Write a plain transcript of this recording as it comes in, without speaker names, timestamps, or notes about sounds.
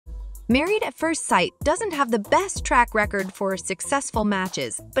Married at First Sight doesn't have the best track record for successful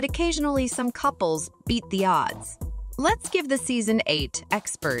matches, but occasionally some couples beat the odds. Let's give the Season 8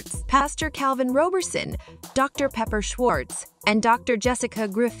 experts, Pastor Calvin Roberson, Dr. Pepper Schwartz, and Dr. Jessica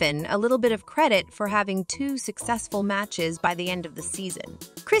Griffin, a little bit of credit for having 2 successful matches by the end of the season.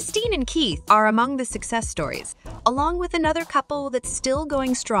 Kristine and Keith are among the success stories, along with another couple that's still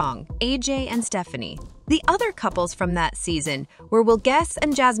going strong, AJ and Stephanie. The other couples from that season were Will Guess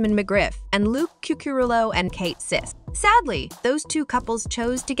and Jasmine McGriff, and Luke Cucurulo and Kate Sis. Sadly, those 2 couples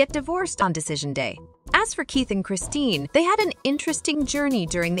chose to get divorced on decision day. As for Keith and Kristine, they had an interesting journey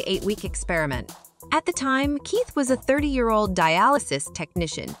during the 8-week experiment. At the time, Keith was a 30-year-old dialysis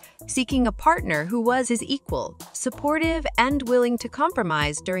technician, seeking a partner who was his equal, supportive, and willing to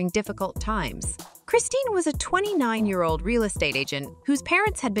compromise during difficult times. Kristine was a 29-year-old real estate agent whose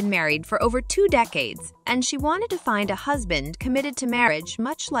parents had been married for over 2 decades, and she wanted to find a husband committed to marriage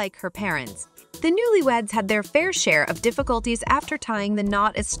much like her parents. The newlyweds had their fair share of difficulties after tying the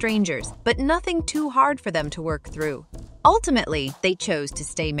knot as strangers, but nothing too hard for them to work through. Ultimately, they chose to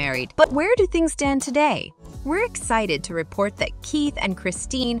stay married. But where do things stand today? We're excited to report that Keith and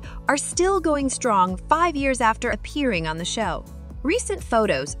Kristine are still going strong 5 years after appearing on the show. Recent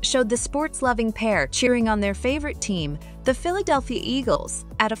photos showed the sports-loving pair cheering on their favorite team, the Philadelphia Eagles,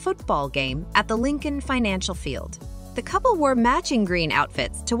 at a football game at the Lincoln Financial Field. The couple wore matching green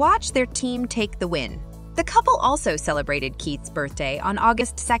outfits to watch their team take the win. The couple also celebrated Keith's birthday on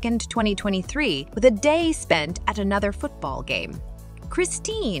August 2, 2023, with a day spent at another football game.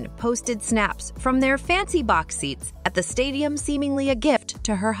 Kristine posted snaps from their fancy box seats at the stadium, seemingly a gift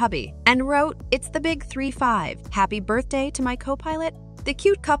to her hubby, and wrote, "It's the big 3-5. Happy birthday to my co-pilot." The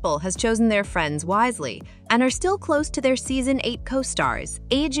cute couple has chosen their friends wisely and are still close to their Season 8 co-stars,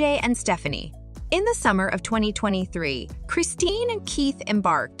 AJ and Stephanie. In the summer of 2023, Kristine and Keith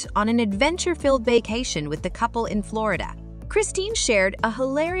embarked on an adventure-filled vacation with the couple in Florida. Kristine shared a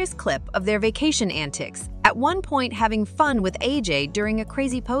hilarious clip of their vacation antics, at one point having fun with AJ during a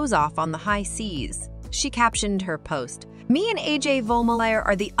crazy pose-off on the high seas. She captioned her post, "Me and AJ Vollmoeller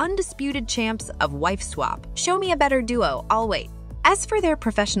are the undisputed champs of wife swap. Show me a better duo, I'll wait." As for their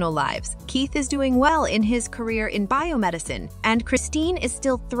professional lives, Keith is doing well in his career in biomedicine, and Kristine is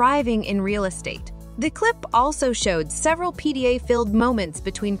still thriving in real estate. The clip also showed several PDA-filled moments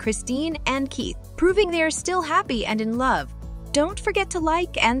between Kristine and Keith, proving they are still happy and in love. Don't forget to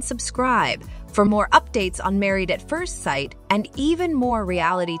like and subscribe for more updates on Married at First Sight and even more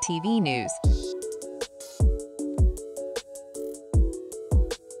reality TV news.